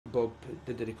Bob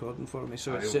did the recording for me.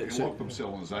 So He locked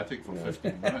himself in his attic for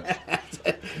 15 minutes.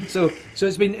 so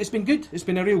it's been good. It's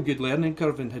been a real good learning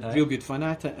curve and had real good fun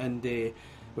at it. And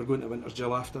we're going to Winter's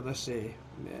Jill after this to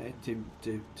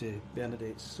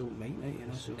Bernadette's Salt Mike Night. You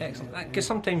know. So, excellent. Because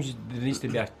sometimes there needs to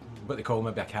be what they call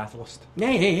maybe a catalyst. Yeah.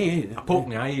 A poke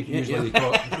in the eye, usually they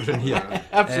call it around here.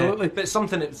 Absolutely. But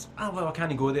something that's, well, I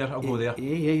can't go there, I'll go there.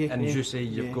 Yeah. And as you say,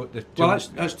 you've got the tools. Well,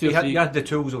 that's two or three. You had the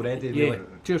tools already, really.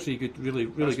 2 or 3 good, really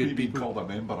That's good me being people. called a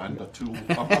member and a tool.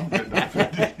 I'm getting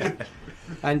that.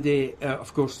 And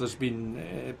of course, there's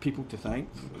been people to thank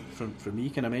from me.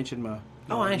 Can I mention my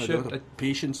sure. daughter,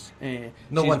 Patience?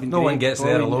 No one gets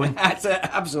there alone. That's it,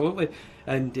 absolutely.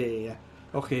 And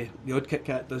okay, the odd Kit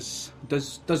Kat does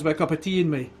my cup of tea in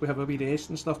me. We have a wee rest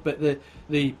and stuff, but the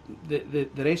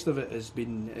rest of it has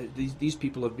been these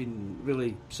people have been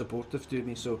really supportive to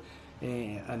me. So.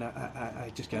 And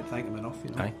I just can't thank them enough,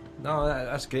 you know. Aye. No,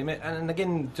 that's great, mate. And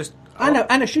again, just and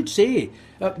I should say,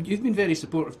 you've been very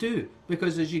supportive too,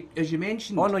 because as you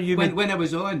mentioned, when I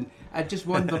was on, I just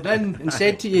wandered in and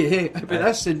said to you, "Hey, about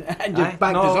this," and you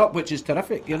backed us up, which is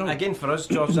terrific, you know. Again, for us,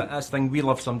 George, that's the thing. We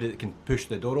love somebody that can push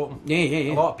the door open.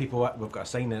 Yeah. A lot of people, we've got a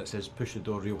sign that says "push the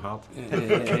door real hard"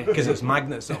 because it's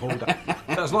magnets that hold it. But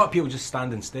there's a lot of people just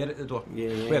stand and stare at the door.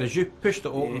 Whereas you pushed it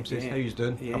open and says, "How you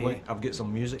doing? I've got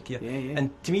some music here."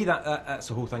 And to me, that's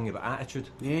the whole thing about attitude.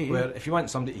 Where if you want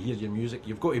somebody to hear your music,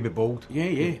 you've got to be bold.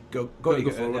 You've got to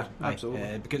go forward.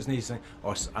 Absolutely. Because it's nice saying,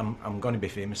 I'm going to be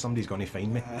famous. Somebody's going to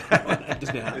find me.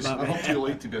 It's not too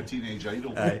late to be a teenage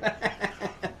idol.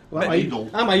 Well,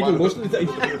 I'm idle most of the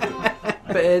time.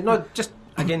 But no, just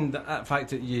again that fact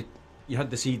that you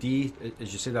had the CD,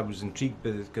 as you said, I was intrigued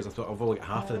because I thought I've only got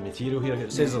half of the material here.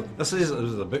 It says it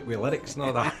was a book with lyrics and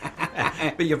all that.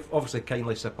 But you've obviously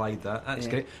kindly supplied that. That's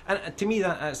great. And to me,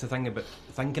 that's the thing about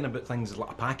thinking about things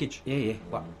like a package.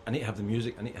 Like, I need to have the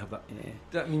music. I need to have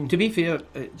that. I mean, to be fair,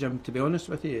 Jim, to be honest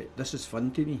with you, this is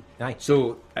fun to me. Aye.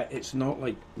 So it's not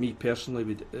like me personally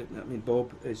would. I mean,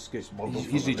 Bob is he's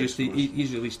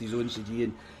released his own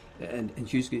CD and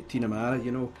Hugh's got Tina Mara,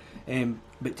 you know.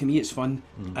 But to me it's fun,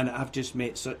 and I've just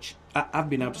met I've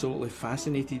been absolutely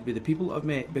fascinated with the people that I've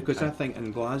met, because I think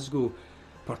in Glasgow,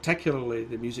 particularly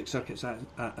the music circuits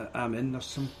I'm in, there's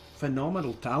some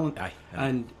phenomenal talent.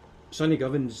 And Sunny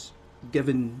Govan's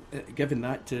given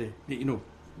that to, you know,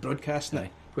 broadcasting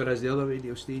it, whereas the other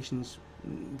radio stations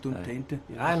don't tend to.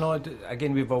 You know? I know.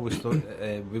 Again, we've always thought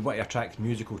we want to attract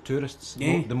musical tourists.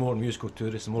 The more musical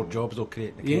tourists, the more jobs they'll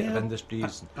create in the creative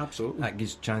industries. Absolutely. That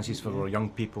gives chances for our young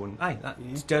people. And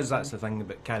that's the thing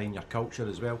about carrying your culture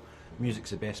as well. Music's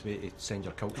the best way to send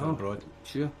your culture abroad.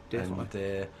 Sure,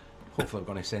 definitely. And hopefully we're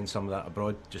going to send some of that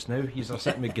abroad just now. He's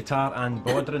sitting with guitar and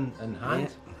bodhrán in hand.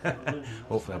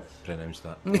 Hopefully I've pronounced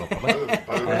that properly.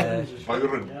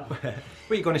 Bowron. What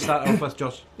are you going to start off with,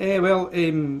 Josh? Well,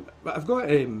 I've got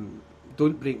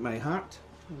Don't Break My Heart.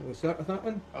 We'll start with that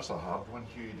one. That's a hard one,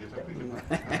 Hugh. Do you think we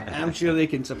can? I'm sure they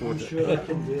can support it. Sure, I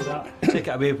can do that. Take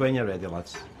it away when you're ready,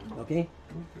 lads. Okay.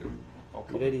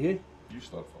 You ready, Hugh? You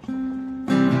start first.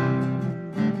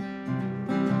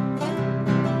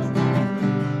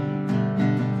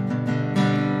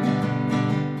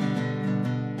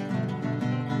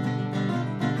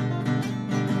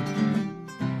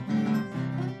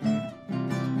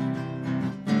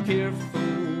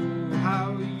 Careful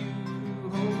how you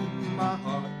hold my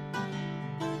heart.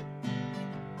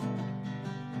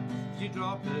 You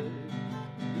drop it,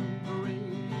 you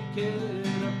break it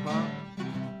apart.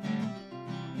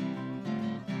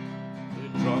 The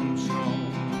drum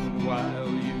strong while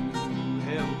you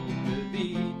held the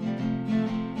beat.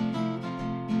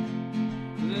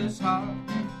 This heart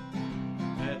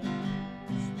has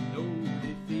no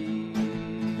defeat.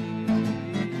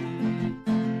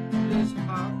 This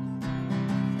heart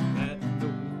that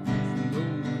knows no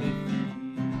defeat.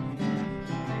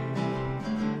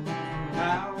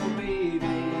 Now,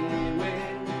 baby,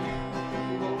 when you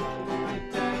hold me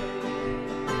tight,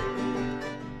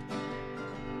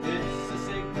 it's a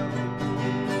signal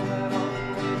that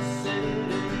always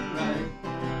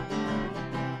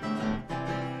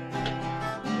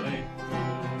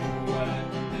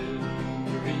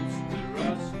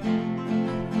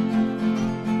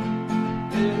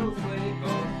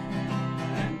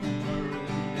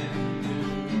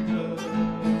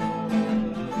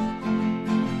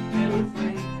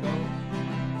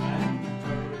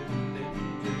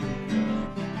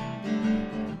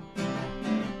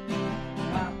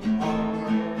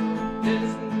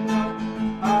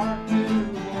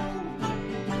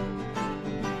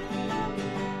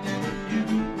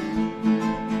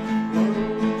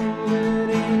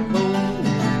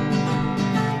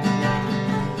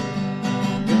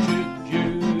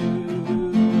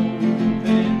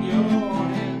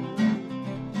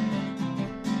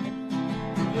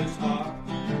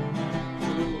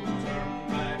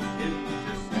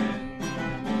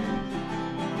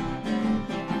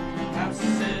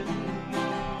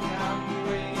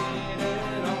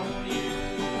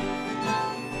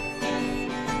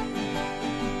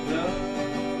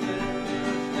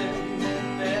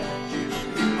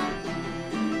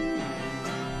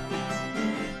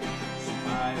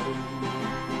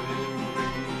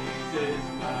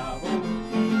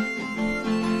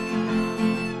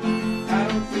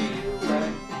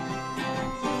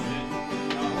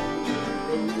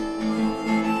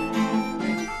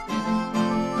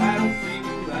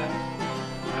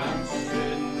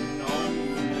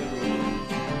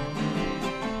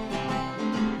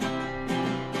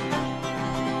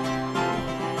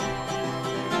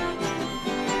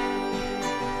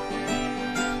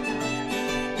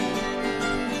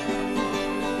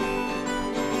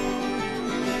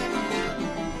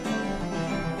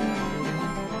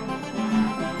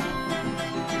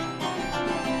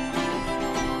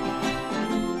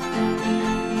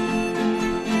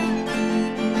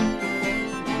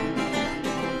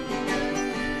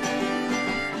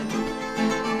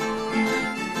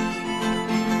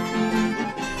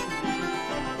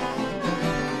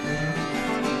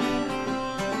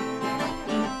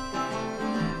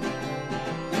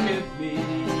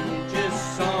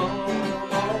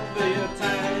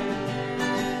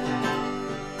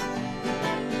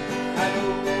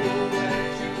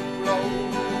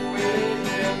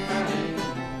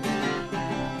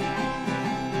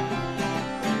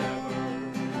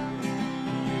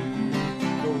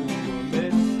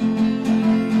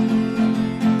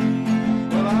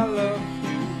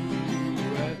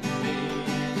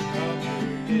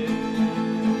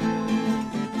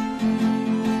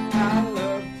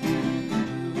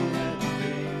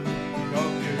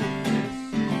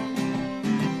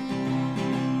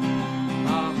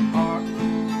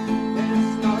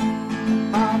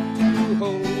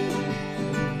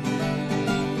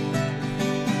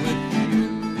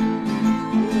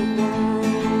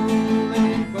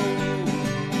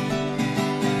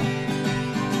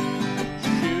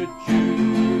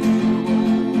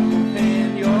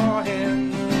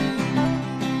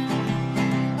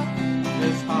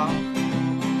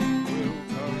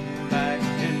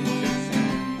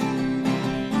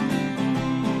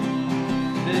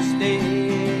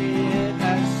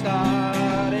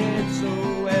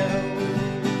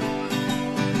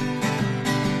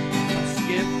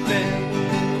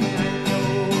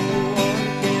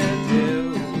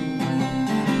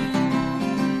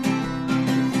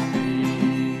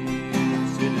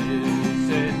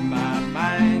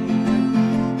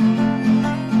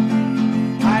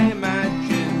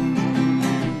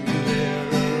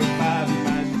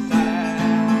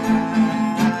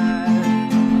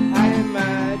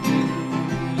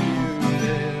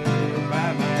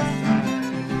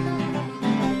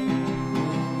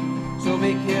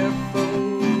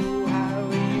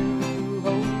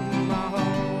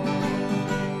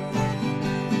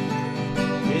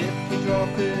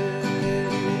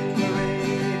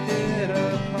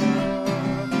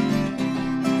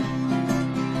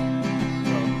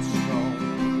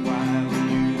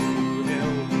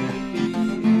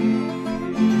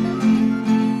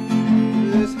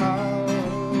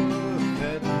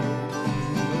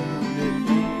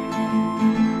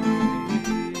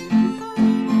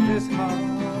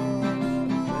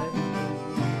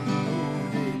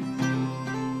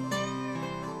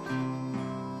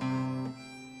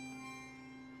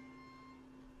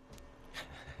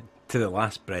To the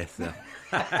last breath there.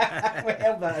 We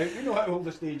held that out. We know how to hold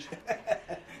the stage.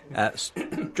 It's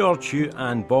George, Hugh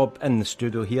and Bob in the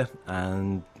studio here,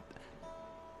 and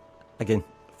again,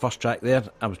 first track there,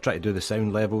 I was trying to do the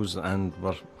sound levels and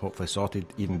we're hopefully sorted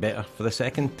even better for the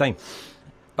second time.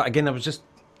 But again, I was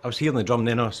hearing the drum,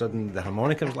 then all of a sudden the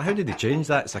harmonica, I was like, how did they change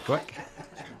that so quick?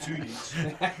 2 years.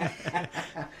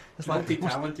 It's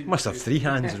like, must have 3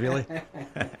 hands really.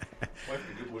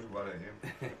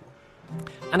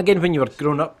 And again, when you were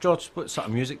growing up, George, what sort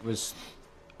of music was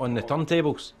on the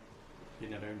turntables?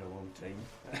 Been around a long time.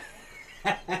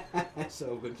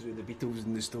 So I've gone through the Beatles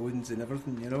and the Stones and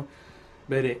everything, you know.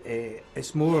 But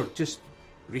it's more just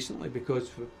recently because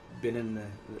we've been in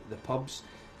the pubs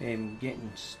and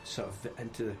getting sort of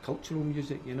into the cultural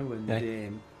music, you know.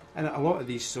 And and a lot of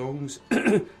these songs,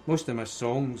 most of my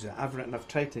songs that I've written, I've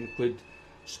tried to include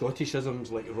Scottishisms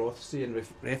like Rothsay and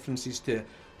references to.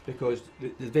 Because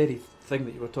the very thing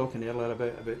that you were talking earlier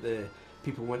about the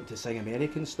people wanting to sing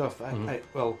American stuff, I'm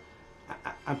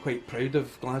quite proud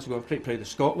of Glasgow, I'm quite proud of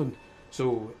Scotland.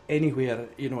 So anywhere,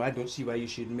 you know, I don't see why you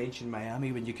should mention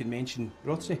Miami when you can mention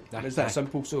Rothsay. It's that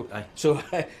simple. So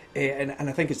and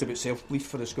I think it's about self-belief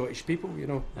for the Scottish people, you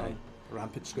know.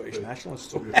 Rampant Scottish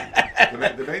nationalists. So.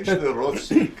 The mention of the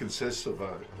Rothsay consists of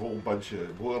a whole bunch of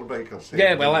motorbikers.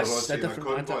 Yeah, well, that's a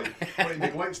different matter. What he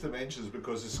neglects to mention is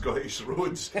because the Scottish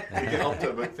roads, you get up to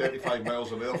about 35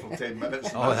 miles an hour for 10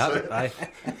 minutes. Oh, that, aye.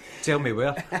 Tell me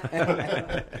where.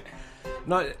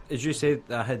 No, as you said,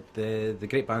 I had the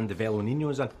great band the Velo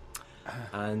Ninos in,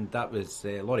 and that was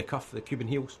Laurie Cuff, the Cuban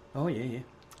Heels. Oh yeah.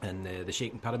 And the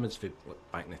Shaking Pyramids for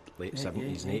back in the late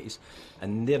 70s and 80s. Yeah.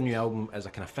 And their new album is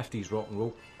a kind of 50s rock and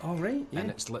roll. Oh right, yeah.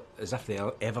 And it's as if the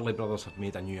Everly Brothers have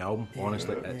made a new album.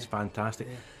 Honestly, it's fantastic.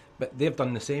 Yeah. But they've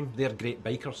done the same. They're great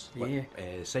bikers, Yeah.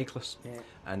 cyclists,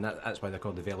 and that's why they're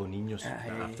called the Velo Ninos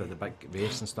after the big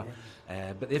race and stuff.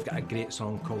 Yeah. But they've got a great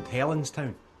song called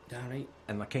Helenstown. All right.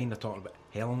 And they're kind of talking about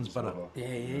Helensburgh.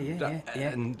 Yeah.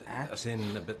 And they're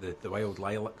saying about the wild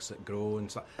lilacs that grow and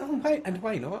stuff. Oh,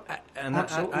 why not? And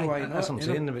Absolutely, why not? That's what I'm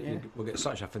saying. know? About we've got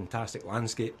such a fantastic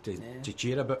landscape to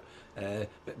cheer about.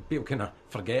 But people kind of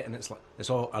forget, and it's like it's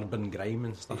all urban grime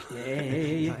and stuff.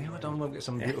 Yeah. Hold on, we've got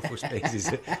some beautiful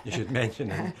spaces that you should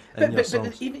mention in your songs.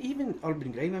 But even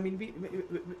urban grime. I mean, we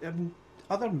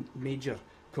other major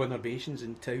conurbations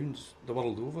in towns the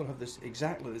world over have this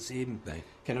exactly the same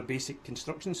kind of basic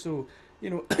construction. So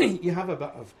you have a bit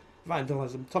of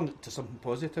vandalism, turn it to something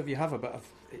positive. You have a bit of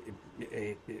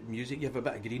music, you have a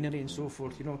bit of greenery and so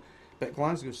forth. But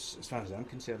Glasgow's, as far as I'm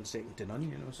concerned, second to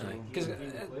none. So because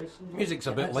music's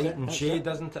about light and shade,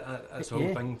 isn't it? That's the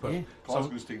whole thing. But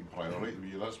Glasgow's taking priority with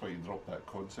you. That's why you dropped that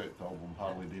concept album,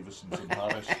 Harley Davidson's in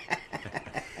Paris.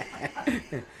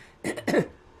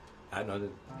 I know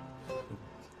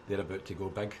they're about to go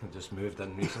big. They just moved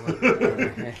in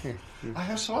recently.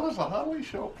 I saw there's a Harley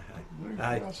shop.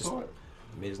 I saw it.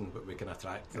 Amazing what we can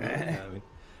attract.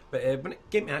 But when it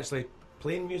came to actually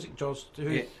playing music, George,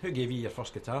 who gave you your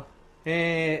first guitar?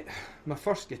 My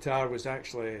first guitar was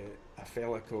actually a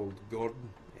fella called Gordon,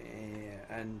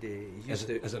 and he used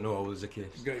to. Is it not always the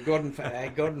case? Gordon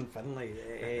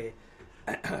Finlay,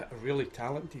 a really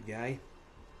talented guy,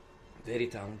 very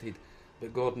talented.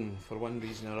 But Gordon, for one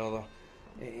reason or other,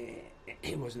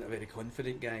 he wasn't a very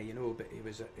confident guy, But he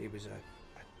was a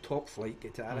top flight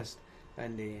guitarist,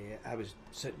 and I was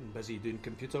sitting busy doing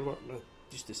computer work.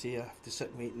 Just to say, I have to sit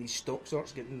and wait, and these stop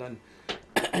sorts getting done,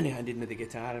 and he handed me the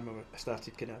guitar, and I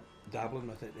started kind of dabbling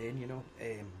with it then,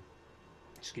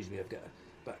 Excuse me, I've got a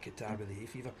bit of guitar with the hay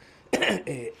fever,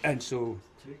 and so.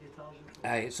 2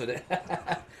 guitars.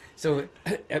 So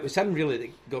it was him really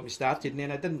that got me started, and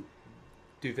then I didn't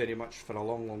do very much for a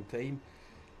long time,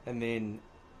 and then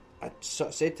I sort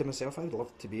of said to myself, I'd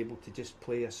love to be able to just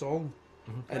play a song,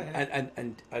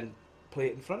 and play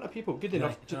it in front of people, good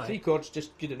enough, 3 chords,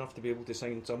 just good enough to be able to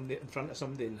sing in front of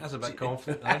somebody. That's a bit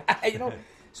confident,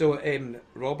 So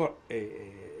Robert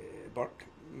Burke,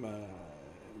 my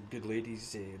good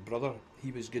lady's brother,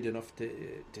 he was good enough to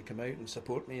come out and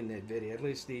support me in the very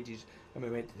early stages, and we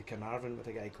went to the Carnarvon with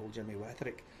a guy called Jimmy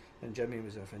Wetherick, and Jimmy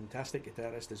was a fantastic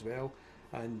guitarist as well,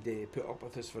 and put up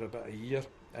with us for about a year,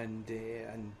 and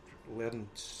learned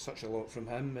such a lot from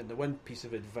him. And the one piece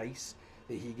of advice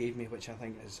that he gave me, which I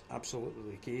think is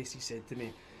absolutely the case, he said to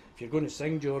me, if you're going to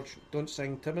sing, George, don't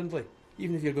sing timidly.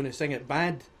 Even if you're going to sing it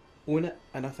bad, own it.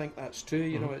 And I think that's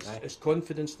true, it's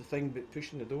confidence, the thing but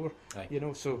pushing the door,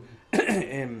 so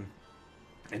and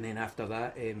then after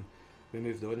that we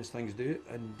moved on as things do,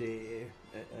 and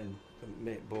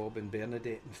met Bob and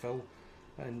Bernadette and Phil,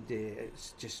 and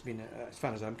it's just been, as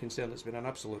far as I'm concerned, it's been an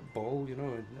absolute ball,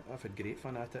 and I've had great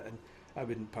fun at it, and I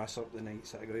wouldn't pass up the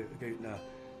nights that I go out on a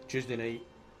Tuesday night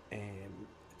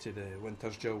to the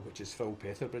Winter's Jill, which is Phil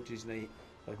Petherbridge's night.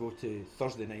 I go to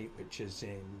Thursday night, which is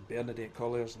Bernadette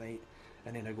Collier's night,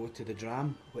 and then I go to the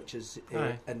Dram, which is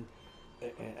and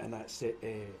that's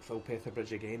Phil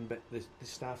Petherbridge again. But the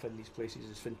staff in these places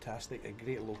is fantastic,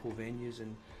 great local venues,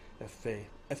 and if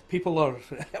people are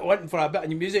wanting for a bit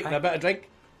of music and a bit of drink,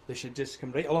 they should just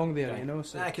come right along there,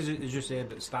 So. Because as you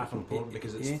said, it's staff important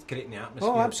because it's creating the atmosphere.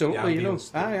 Oh, absolutely, the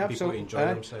absolutely. People enjoy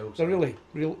themselves. They're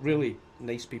really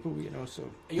nice people, So.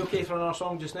 Are you okay for another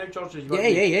song just now, George?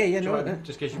 Yeah.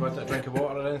 Just in case you want a drink of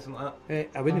water or anything like that.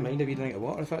 I wouldn't mind a wee drink of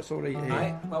water if that's all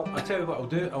right. Well, I'll tell you what I'll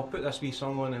do. I'll put this wee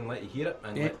song on and let you hear it,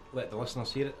 and let the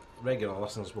listeners hear it. Regular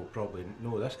listeners will probably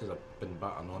know this because I've been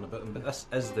battering on about them. But this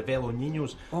is the Velo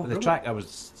Ninos, the track I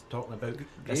was talking about.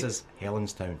 This is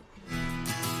Helenstown.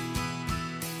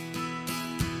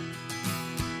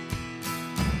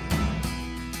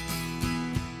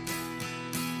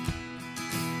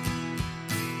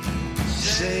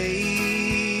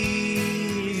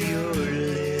 Save your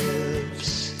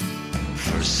lips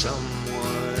for someone.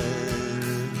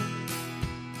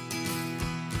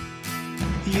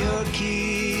 Your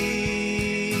kisses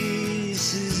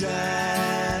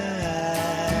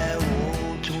I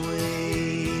won't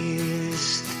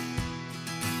waste,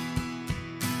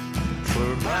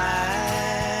 for by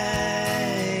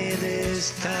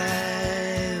this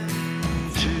time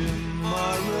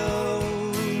tomorrow,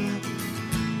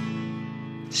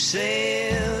 say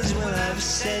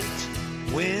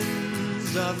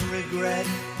winds of regret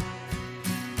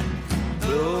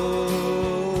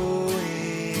blowing.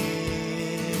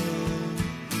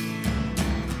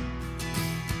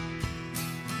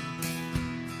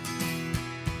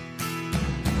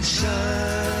 Summer's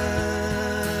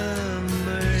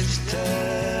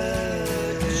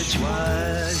touch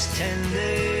was tender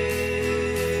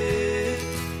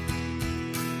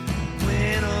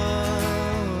when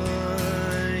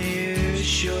on your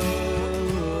shores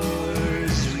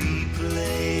we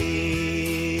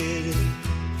played,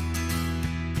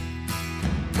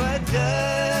 but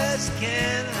dust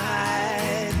can't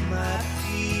hide my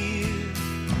fear.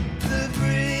 The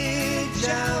bridge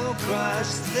I'll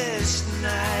cross this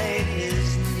night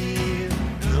is near,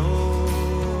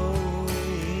 knowing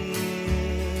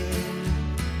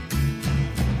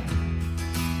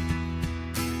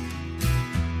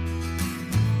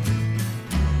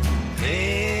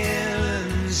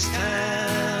Helen's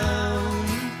town,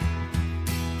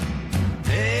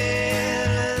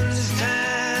 Helen's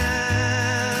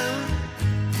town,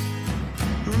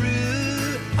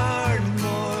 Rue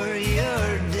Ardmore,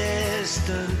 your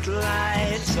distant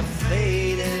lights are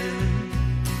fading.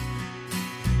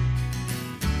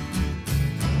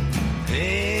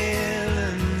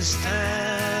 Helen's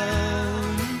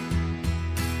town,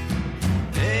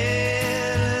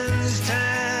 Helen's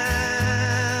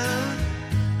town,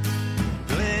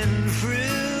 Glenfrew,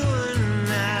 and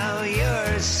now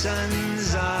your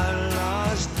sons are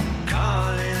lost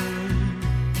calling.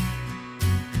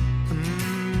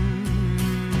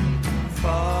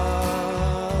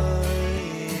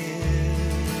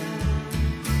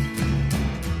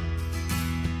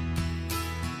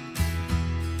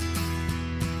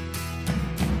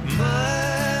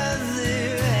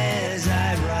 Mother, as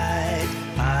I write,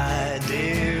 I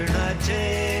dare not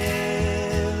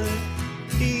tell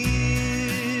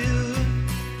you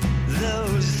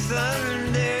those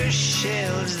thunder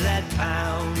shells that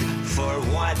pound for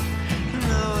what?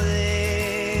 No,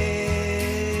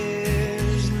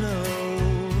 there's no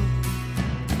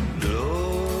glory.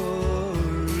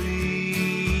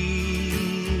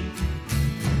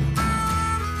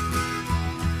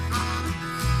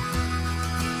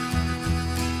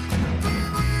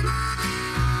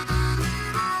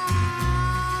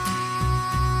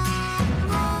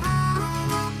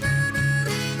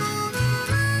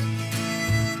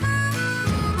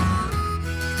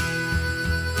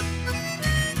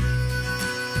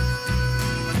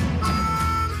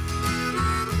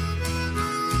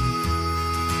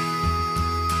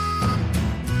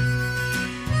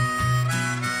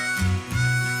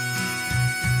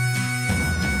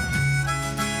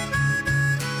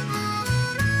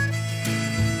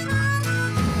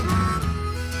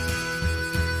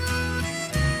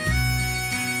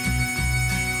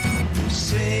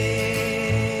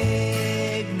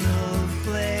 Signal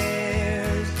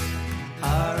flares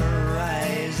are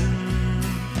rising,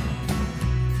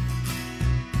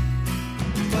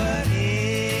 but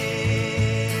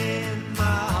in my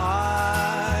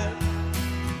heart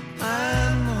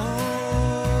I'm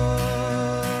home.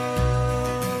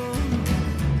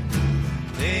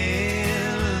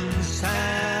 Helen's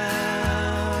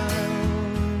town,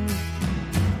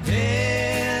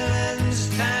 Helen's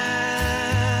town,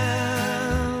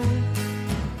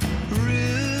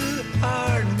 Rue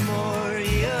Ardmore,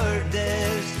 your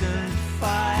distant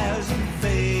fires are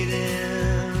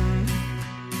fading.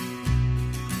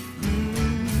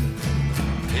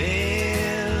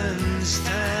 Helen's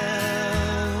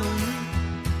town,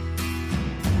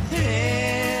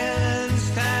 Helen's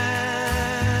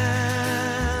town,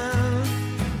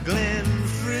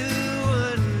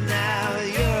 Glenfrew, and now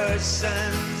your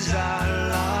sons are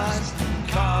lost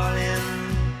calling.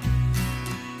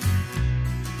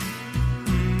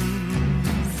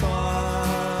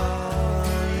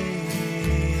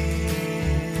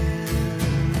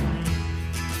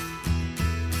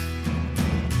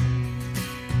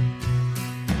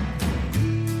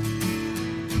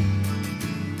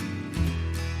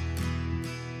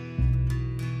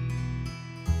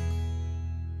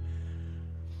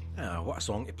 What a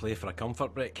song to play for a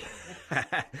comfort break.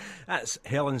 That's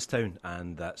Helen's Town,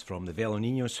 and that's from the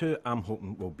Veloninos, who I'm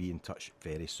hoping will be in touch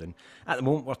very soon. At the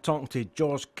moment, we're talking to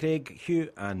George, Craig, Hugh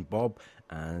and Bob,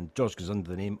 and George goes under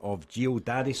the name of Geo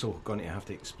Daddy, so we're going to have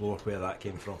to explore where that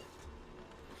came from.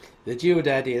 The Geo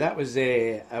Daddy, that was,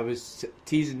 I was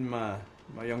teasing my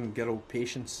young girl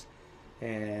Patience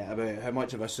about how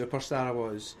much of a superstar I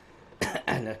was,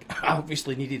 and I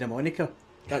obviously needed a moniker.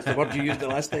 That's the word you used the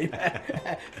last time.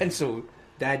 And so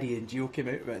Daddy and Geo came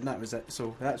out of it, and that was it.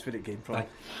 So that's where it came from.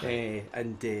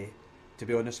 To to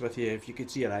be honest with you, if you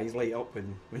could see her eyes light up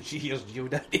when she hears Joe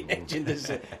Daddy mentioned,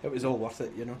 it was all worth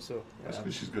it, you know. So I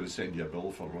suppose she's going to send you a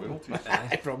bill for royalties.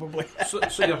 Probably. So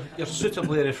you're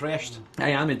suitably refreshed. I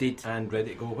am indeed. And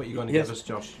ready to go. What are you going to Yes. give us,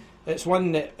 Josh? It's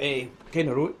one that kind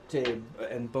of wrote,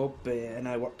 and Bob and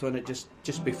I worked on it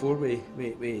just before we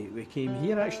came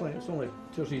here. Actually, it's only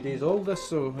 2 or 3 days old. This,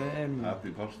 so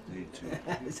Happy birthday to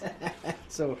you.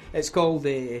 so it's called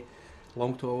the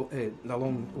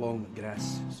long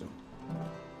grass. So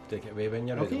Take it away when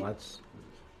you're ready, Okay. lads.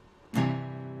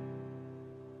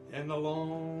 in the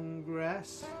long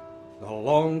grass, the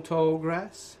long tall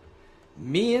grass,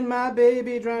 me and my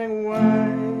baby drank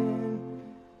wine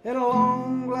in a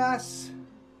long glass,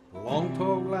 a long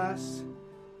tall glass.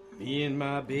 Me and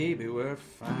my baby were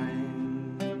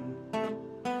fine.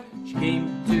 She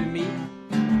came to me,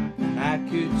 and I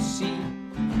could see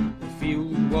the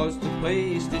field was the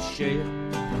place to share.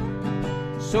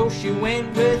 So she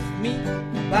went with me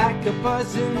like a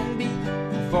buzzing bee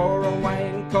for a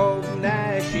wine called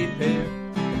Nashy Pear.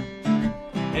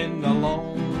 In the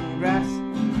long grass,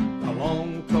 the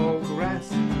long tall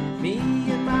grass, me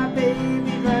and my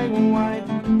baby drank wine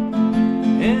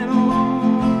in a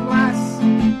long glass,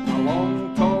 a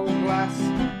long tall glass.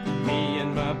 Me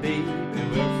and my baby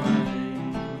were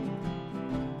fine.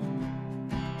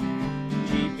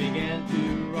 She began to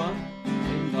run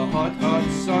in the hot, hot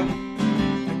sun.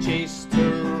 I chased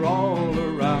her all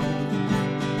around.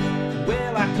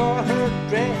 Well, I caught her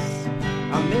dress,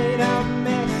 I made a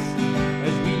mess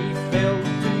as we fell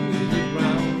to the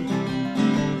ground.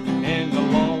 In the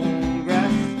long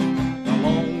grass, the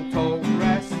long tall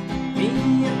grass, me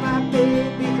and my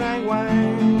baby drank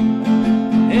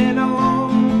wine. In a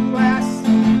long glass,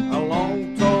 a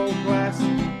long tall glass,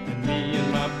 and me and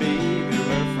my baby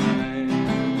were fine.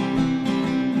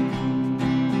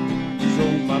 So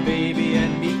my baby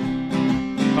and me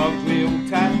hugged real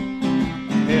tight,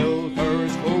 held her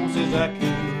as close as I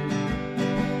could,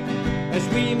 as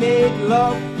we made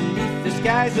love beneath the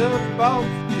skies above,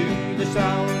 to the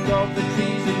sound of the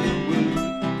trees in the wood.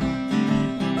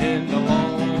 In the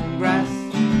long grass,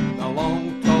 the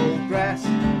long tall grass,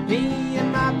 me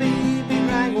and my baby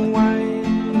drank wine.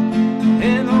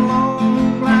 In a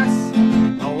long glass,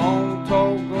 a long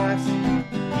tall glass,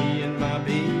 me and my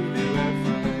baby were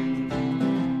fine.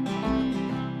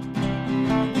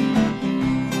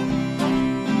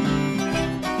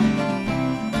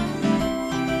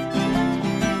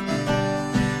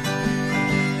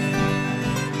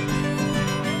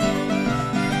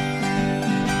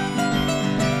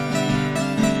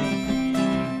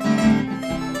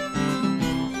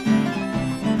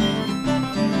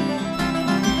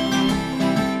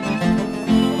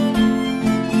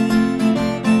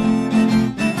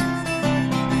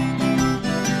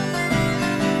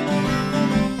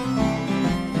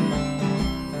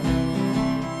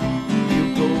 You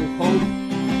go home,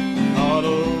 not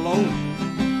alone.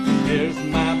 There's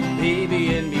my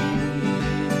baby and me.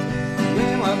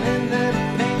 Well, I'm in the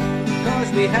pain, cause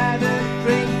we had a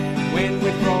drink when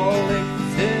we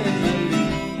frolicked tenderly.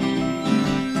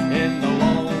 In the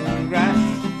long grass,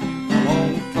 the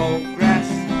long tall grass,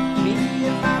 me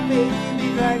and my baby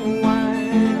drank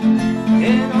wine.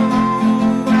 In a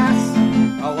long glass,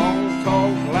 a long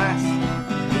tall glass,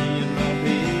 me and my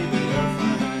baby were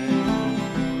fine.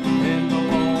 In the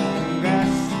long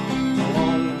grass, the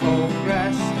long tall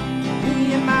grass, me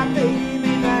and my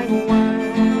baby drank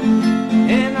wine.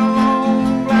 In a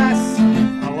long glass,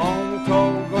 a long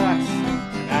tall glass,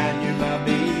 I knew my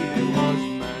baby was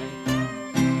mine.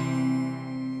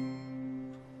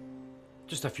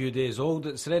 Just a few days old.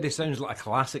 It already sounds like a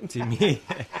classic to me.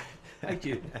 Thank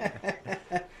you.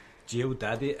 Joe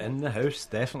Daddy in the house,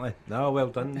 definitely. No, well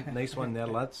done. Nice one there,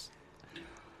 lads.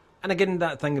 And again,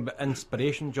 that thing about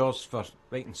inspiration, Josh, for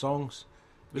writing songs.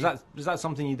 Was that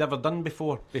something you'd ever done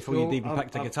before No, you'd even I've-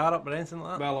 picked a I've- guitar up or anything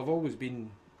like that? Well, I've always been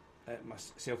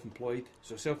self-employed,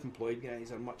 so self-employed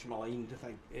guys are much maligned, I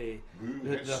think. Ooh,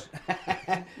 yes.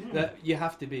 That you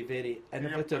have to be very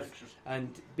innovative, and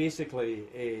basically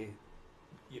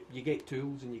you get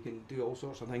tools and you can do all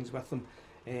sorts of things with them.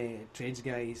 Trades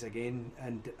guys again,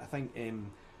 and I think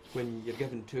when you're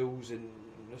given tools, and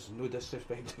there's no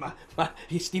disrespect to my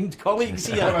esteemed colleagues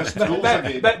here,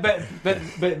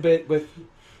 but with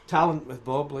talent with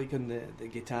Bob, like on the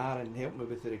guitar, and help me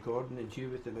with the recording, and Hugh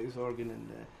with the mouth organ, and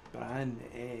Brian,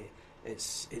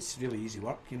 it's really easy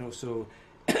work, you know. So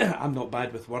I'm not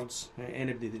bad with words.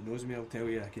 Anybody that knows me will tell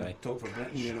you I can Right. talk for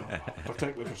Britain, you know,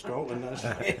 particularly for Scotland.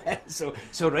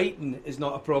 So writing is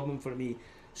not a problem for me.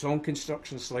 song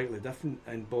construction is slightly different,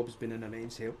 and Bob's been an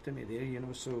immense help to me there, you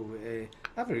know. So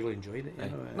I've really enjoyed it. You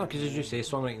know, no, because as you say,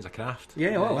 songwriting's a craft.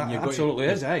 Yeah, well, that absolutely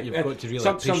is. You've got to really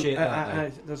appreciate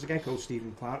that. There's a guy called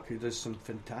Stephen Clark who does some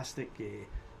fantastic,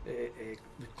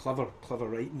 clever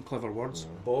writing, clever words.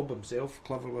 Bob himself,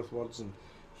 clever with words, and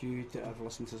Hugh, I've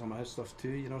listened to some of his stuff too,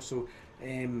 you know. So,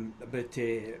 but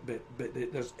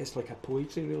there's, it's like a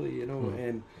poetry, really, you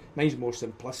know. Mine's more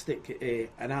simplistic,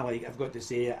 and I've got to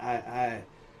say,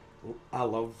 I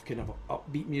love kind of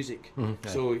upbeat music.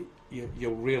 So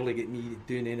you'll rarely get me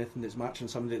doing anything that's marching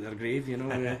somebody at their grave, you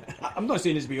know. I'm not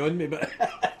saying it's beyond me, but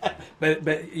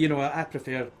but you know, I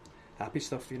prefer happy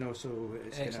stuff, you know. So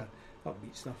it's kind of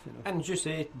upbeat stuff, you know. And as you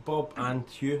say, Bob and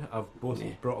Hugh have both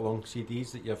brought along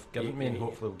CDs that you've given me, and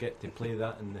hopefully we'll get to play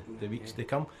that in the weeks to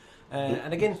come.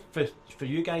 And again, for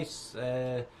you guys,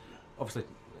 obviously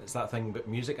it's that thing about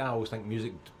music. I always think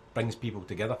music brings people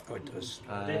together. Oh, it does.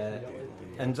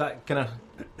 And is that kind of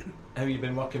how you've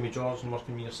been working with George and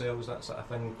working with yourselves, that sort of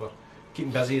thing, for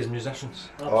keeping busy as musicians?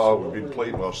 We've been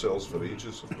playing ourselves for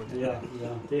ages. Yeah,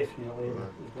 definitely.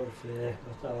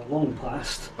 We've a long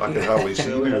past. I can hardly see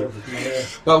you.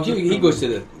 Well, he goes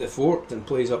to the Fort and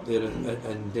plays up there,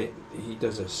 and he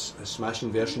does a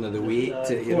smashing version of The Wait.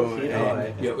 You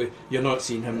know, you're not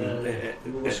seeing him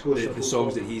the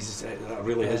songs that he's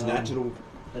really his natural.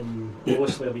 And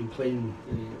mostly I've been playing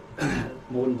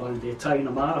my own band,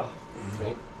 Tyna Mara.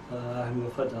 Right. And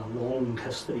we've had a long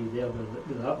history there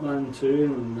with that band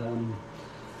too, and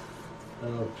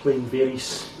playing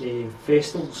various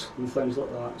festivals and things like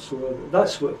that. So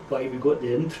that's why we got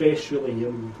the interest, really.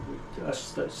 I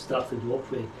started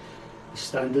off with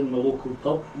standing in my local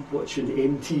pub watching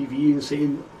MTV and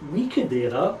saying, we could do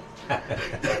that.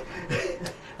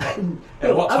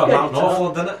 It worked for Martin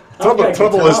Offler, didn't it?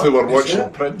 Trouble is they were watching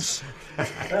Prince.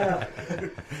 I've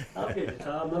got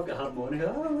guitar and I've got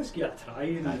harmonica. Let's give it a try,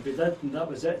 and we did, and that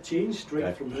was it. Changed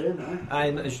right from then.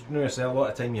 And as you know yourself, a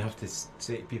lot of time you have to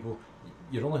say to people,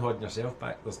 you're only holding yourself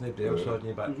back. There's nobody else holding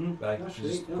you back. You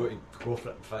just got to go for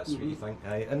it if that's what you think.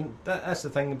 And that's the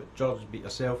thing about George, about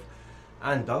yourself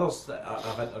and others that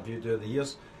I've interviewed over the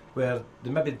years, where they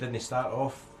maybe didn't start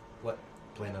off like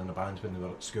playing in a band when they were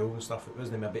at school and stuff. It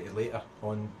wasn't maybe later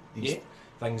on these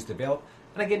things develop.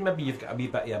 And again, maybe you've got a wee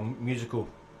bit of a musical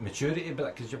maturity about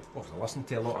it, because you've obviously listened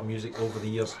to a lot of music over the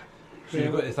years. So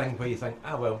you've got to think where you think,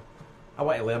 well, I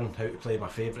want to learn how to play my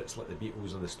favourites like the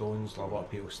Beatles or the Stones. A lot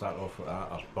of people start off with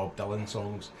that, or Bob Dylan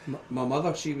songs. My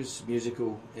mother, she was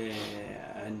musical,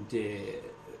 and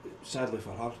sadly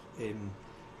for her,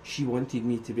 she wanted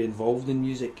me to be involved in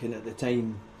music, and at the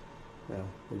time, well,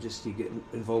 you get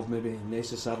involved maybe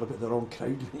necessarily with the wrong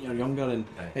crowd when you're younger, and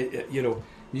you know,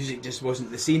 music just wasn't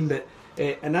the scene. But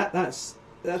and that's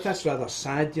rather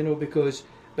sad, you know, because.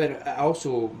 But I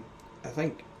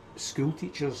think school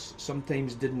teachers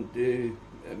sometimes didn't do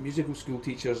musical school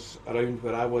teachers around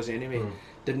where I was anyway.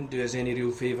 Didn't do us any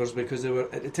real favours, because they were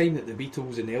at the time that the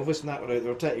Beatles and Elvis and that were out. They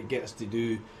were trying to get us to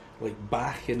do like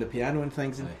Bach and the piano and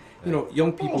things, and you know,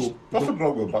 young people. Nothing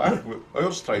wrong with Bach.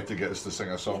 Ours tried to get us to sing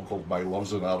a song called "My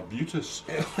Love's an Arbutus."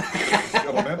 I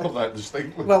remember that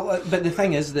distinctly. Well, but the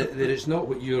thing is that it's not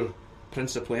what you're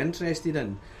principally interested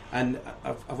in, and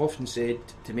I've often said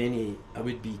to many a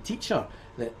would-be teacher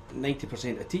that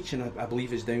 90% of teaching, I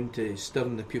believe, is down to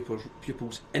stirring the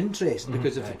pupils' interest,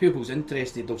 because if the pupil's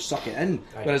interested, they'll suck it in,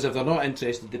 whereas if they're not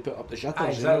interested, they put up the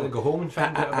shutters. Exactly, go home and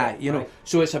find out. You know,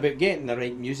 so it's about getting the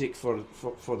right music for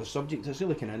the subject. It's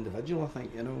really kind of individual, I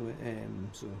think, you know.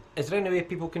 So is there any way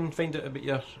people can find out about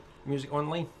your music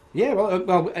online? Yeah,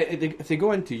 well, if they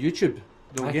go into YouTube,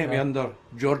 they'll get me under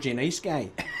Georgie Nice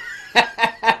Guy.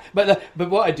 But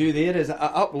what I do there is I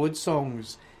upload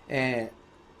songs.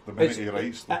 The minute he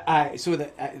writes them. So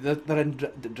they're in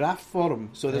draft form,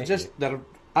 so they're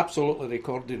absolutely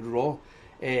recorded raw,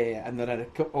 and they're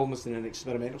almost in an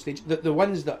experimental stage. The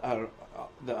ones that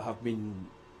have been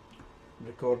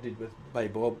recorded by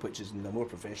Bob, which is in the more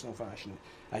professional fashion,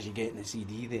 as you get in the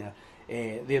CD there,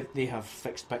 they have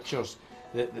fixed pictures.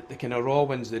 The kind of raw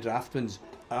ones, the draft ones,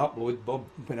 I upload. Bob,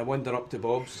 when I wander up to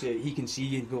Bob's, he can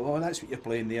see and go, oh, that's what you're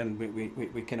playing there, and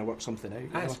we kind of work something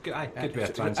out. That's good. Good way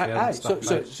of transferring stuff.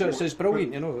 So it's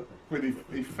brilliant, you know. When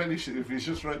he finishes, if he's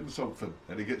just written something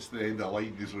and he gets to the end of the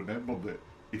line, he's remembered it.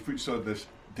 He puts on this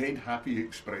dead happy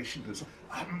expression. It's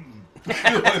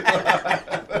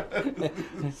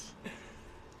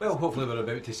well, hopefully we're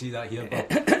about to see that here.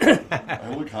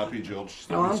 I look happy, George.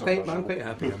 I'm quite happy.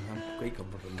 I'm quite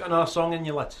comfortable. Got another song in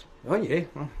your list? Oh yeah.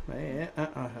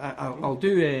 I'll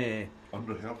do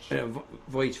unrehearsed.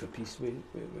 Voyage for Peace.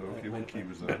 Okay, what key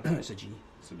was that? It's a G.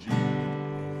 It's a G.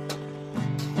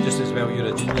 Just as well, you're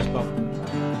a genius, Bob.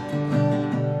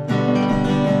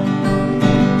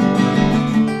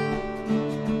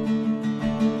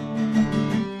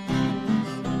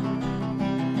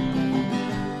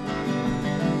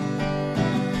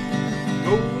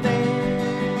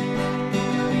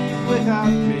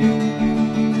 Without me,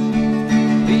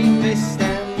 leave me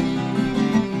standing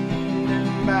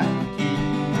by the key.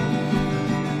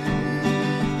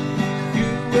 You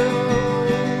will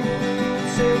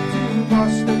sail to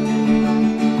Boston,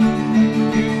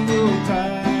 you will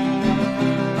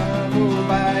travel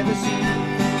by the sea.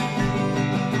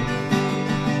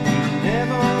 You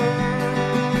never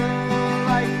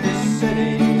like this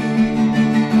city.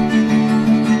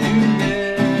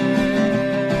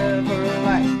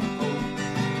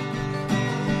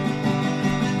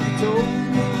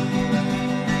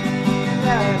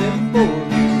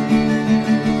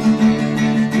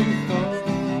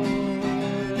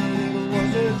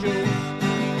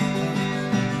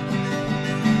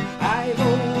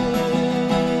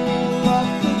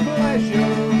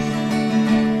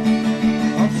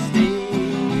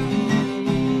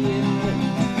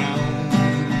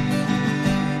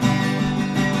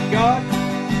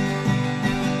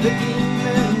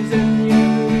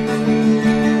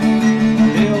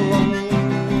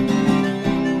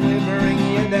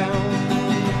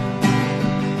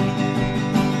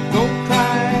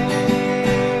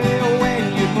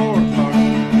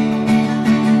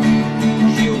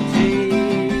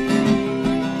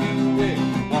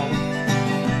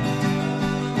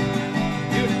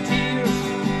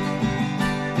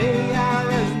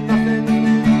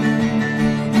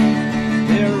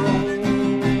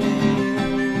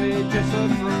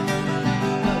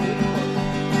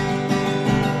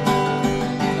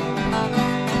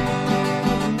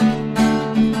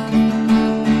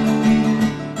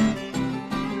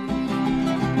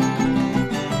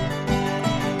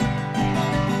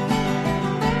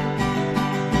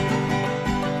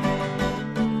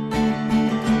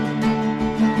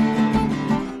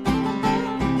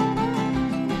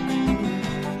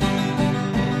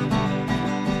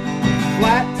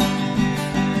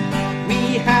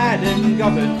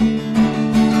 Govan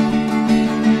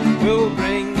will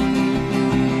bring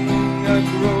a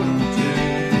grown up to.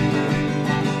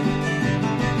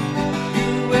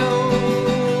 You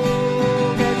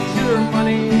will get your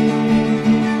money.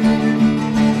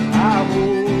 I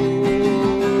hope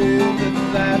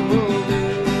that will do.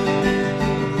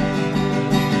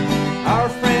 Our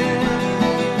friends,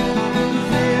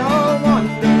 they all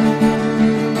wonder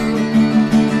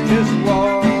just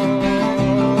what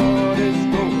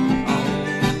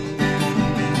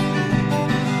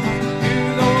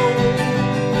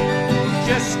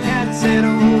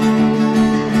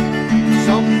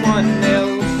someone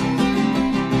else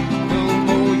will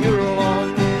mow your lawn.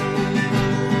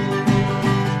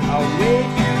 I'll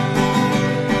wake you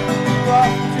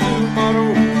up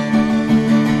tomorrow.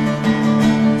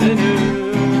 The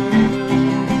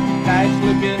night's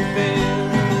looking fair.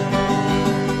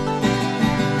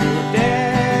 Your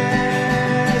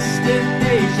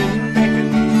destination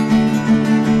beckons.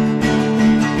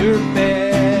 Your bed.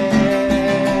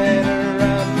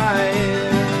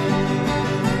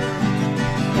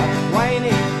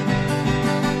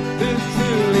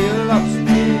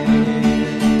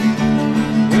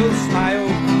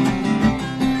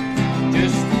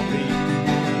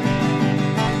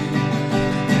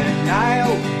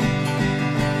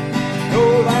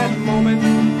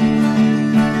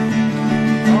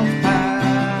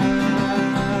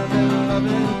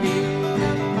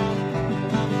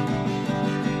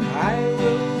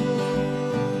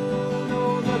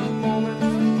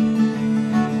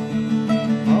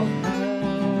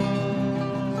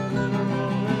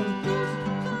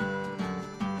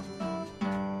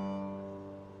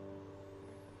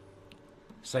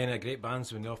 Sign of great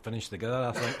bands when they all finish together,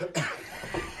 I think.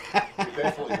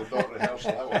 Definitely the don't rehearse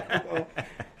that one.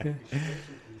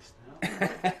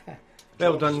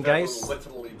 Well done, guys.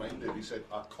 Literally minded, he said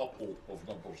a couple of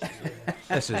numbers.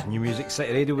 This is New Music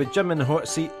City Radio with Jim in the hot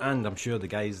seat, and I'm sure the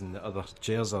guys in the other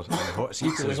chairs are in the hot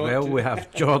seats as well. We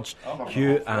have George,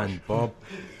 Hugh and Bob,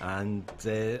 and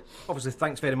obviously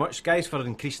thanks very much, guys, for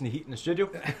increasing the heat in the studio.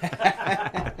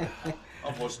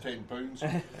 I've lost £10.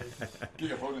 Get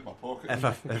your phone in my pocket. If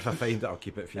I find it, I'll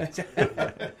keep it for you.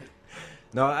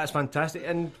 No, that's fantastic.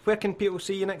 And where can people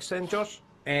see you next then, George?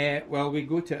 Well, we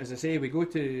go to, as I say, we go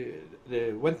to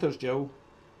the Winters Gill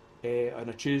on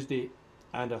a Tuesday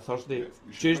and a Thursday.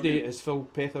 Tuesday is Phil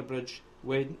Petherbridge.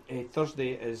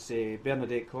 Thursday is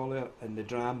Bernadette Collier and the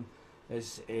Dram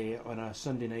is on a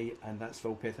Sunday night, and that's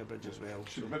Phil Petherbridge as well.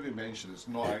 Should maybe mention it's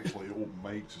not actually open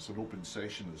mics, it's an open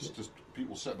session. It's just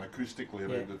people sitting acoustically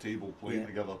around the table playing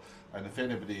together, and if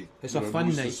anybody it's a fun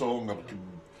knows night. the song or can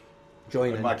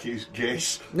Join in my case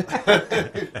guess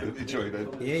they join in.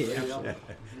 Yeah.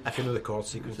 If you know the chord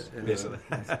sequence, basically.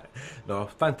 No,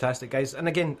 fantastic, guys. And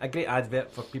again, a great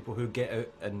advert for people who get out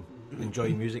and enjoy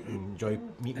music and enjoy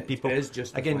meeting people. It is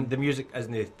just again, the music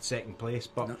isn't the second place,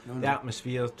 but no. the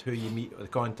atmosphere, who you meet, the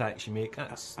contacts you make,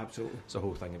 that's absolutely. It's the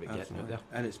whole thing about getting out there.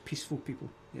 And it's peaceful people,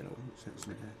 you know.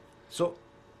 So,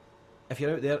 if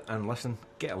you're out there and listen,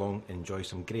 get along, enjoy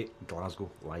some great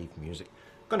Glasgow live music.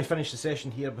 Going to finish the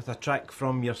session here with a track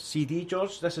from your CD,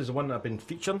 George. This is the one I've been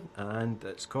featuring, and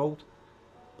it's called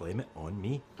Blame It On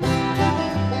Me.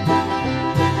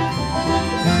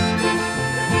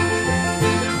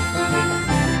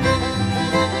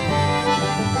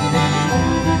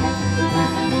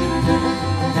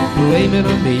 Blame it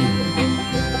on me.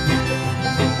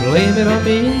 Blame it on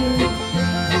me.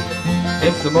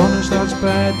 If the morning starts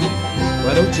bad,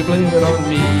 why don't you blame it on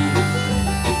me?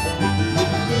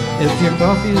 If your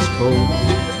coffee is cold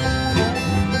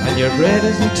and your bread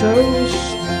isn't toast,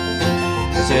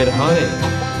 I said, honey,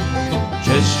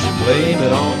 just blame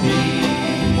it on me.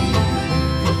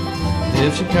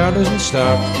 If your car doesn't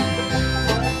start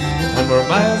and we're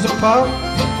miles apart,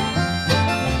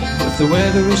 if the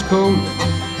weather is cold,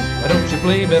 why don't you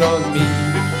blame it on me?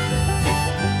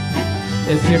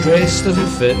 If your dress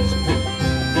doesn't fit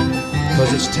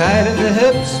 'cause it's tight at the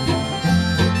hips,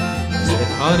 I said,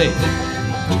 honey,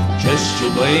 just you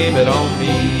blame it on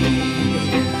me.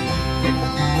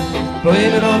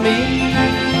 Blame it on me.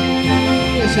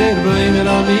 I said blame it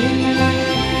on me.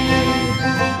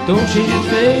 Don't change a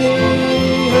thing,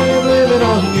 blame it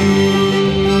on me.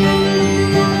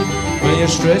 When you're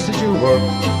stressed at your work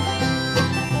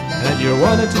and you're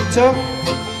wanting to talk,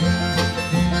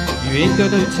 you ain't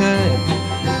got no time,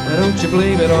 why don't you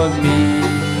blame it on me?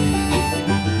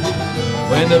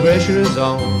 When the pressure is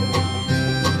on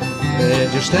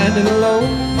and you're standing alone,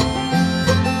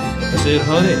 I said,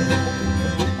 honey,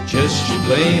 just you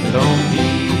blame it on me.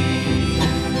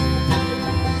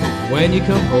 When you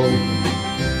come home,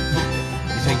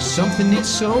 you think something needs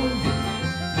sewn,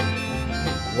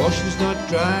 washing's not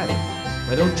dry,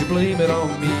 why don't you blame it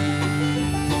on me?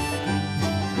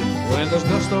 When there's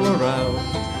dust all around,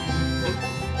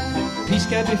 peace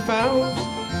can't be found,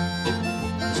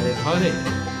 I said, honey,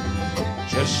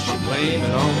 just you blame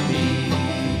it on me.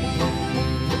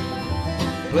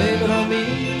 Blame it on me,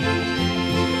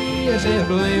 I said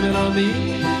blame it on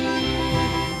me.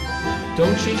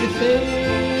 Don't change a thing,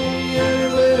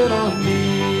 blame it on me.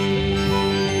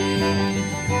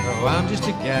 Oh, I'm just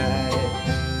a guy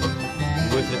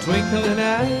with a twinkling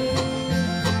eye.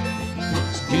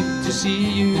 It's good to see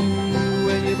you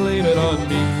when you blame it on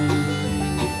me.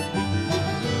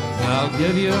 I'll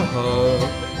give you a hug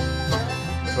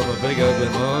from a big ugly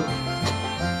mug.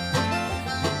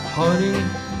 Honey,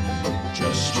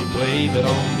 just you blame it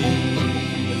on me.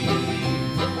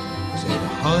 Say,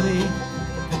 honey,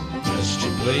 just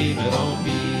you blame it on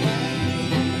me.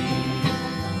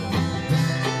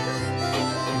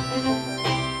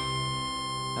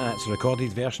 That's a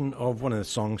recorded version of one of the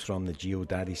songs from the Geo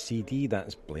Daddy CD.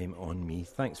 That's Blame It On Me.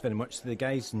 Thanks very much to the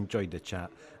guys. Enjoyed the chat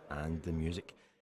and the music.